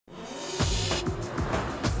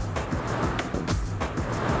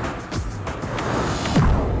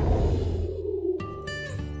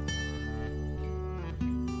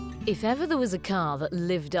If ever there was a car that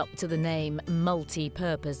lived up to the name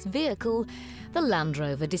multi-purpose vehicle, the Land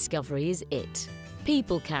Rover Discovery is it.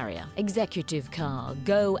 People carrier, executive car,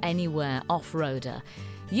 go anywhere off-roader.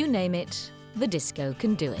 You name it, the Disco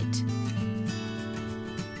can do it.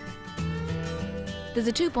 There's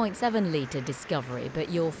a 2.7-litre Discovery, but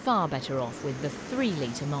you're far better off with the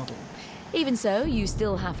 3-litre model. Even so, you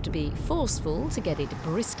still have to be forceful to get it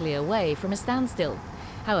briskly away from a standstill.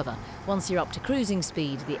 However, once you're up to cruising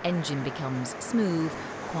speed, the engine becomes smooth,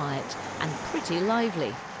 quiet and pretty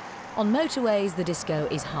lively. On motorways, the Disco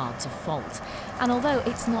is hard to fault, and although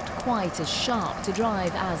it's not quite as sharp to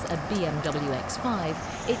drive as a BMW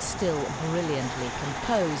X5, it's still brilliantly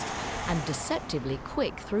composed and deceptively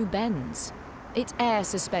quick through bends. Its air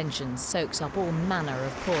suspension soaks up all manner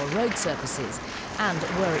of poor road surfaces, and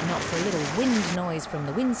were it not for a little wind noise from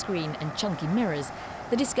the windscreen and chunky mirrors,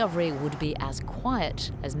 the Discovery would be as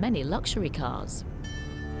quiet as many luxury cars.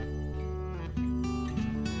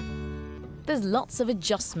 There's lots of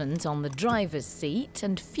adjustment on the driver's seat,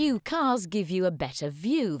 and few cars give you a better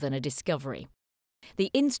view than a Discovery.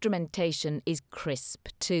 The instrumentation is crisp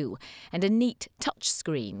too, and a neat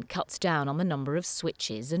touchscreen cuts down on the number of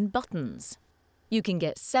switches and buttons. You can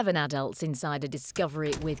get 7 adults inside a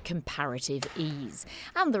Discovery with comparative ease,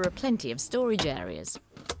 and there are plenty of storage areas.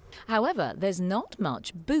 However, there's not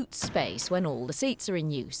much boot space when all the seats are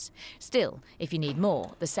in use. Still, if you need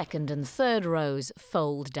more, the second and third rows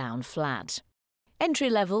fold down flat.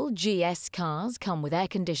 Entry-level GS cars come with air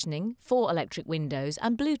conditioning, 4 electric windows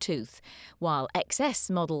and Bluetooth, while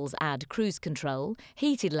XS models add cruise control,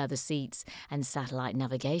 heated leather seats and satellite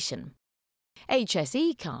navigation.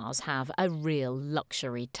 HSE cars have a real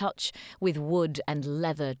luxury touch, with wood and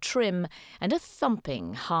leather trim and a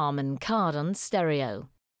thumping Harman Kardon stereo.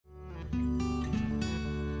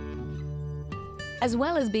 As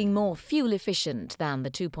well as being more fuel efficient than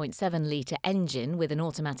the 2.7-litre engine with an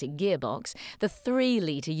automatic gearbox, the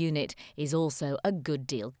 3-litre unit is also a good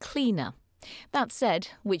deal cleaner. That said,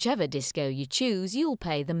 whichever Disco you choose, you'll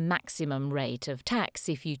pay the maximum rate of tax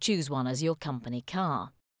if you choose one as your company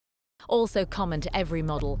car. Also common to every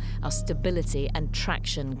model are stability and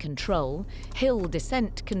traction control, hill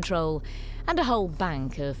descent control, and a whole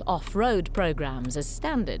bank of off-road programs as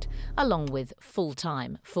standard, along with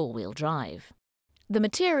full-time four-wheel drive. The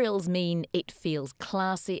materials mean it feels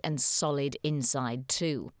classy and solid inside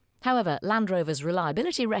too. However, Land Rover's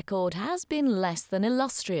reliability record has been less than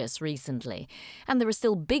illustrious recently, and there are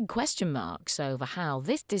still big question marks over how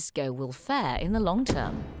this Disco will fare in the long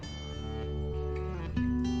term.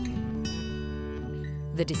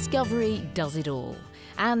 The Discovery does it all,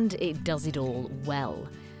 and it does it all well.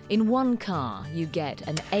 In one car, you get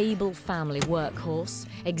an able family workhorse,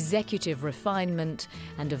 executive refinement,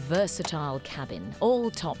 and a versatile cabin,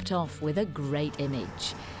 all topped off with a great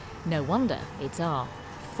image. No wonder it's our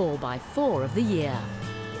 4x4 of the year.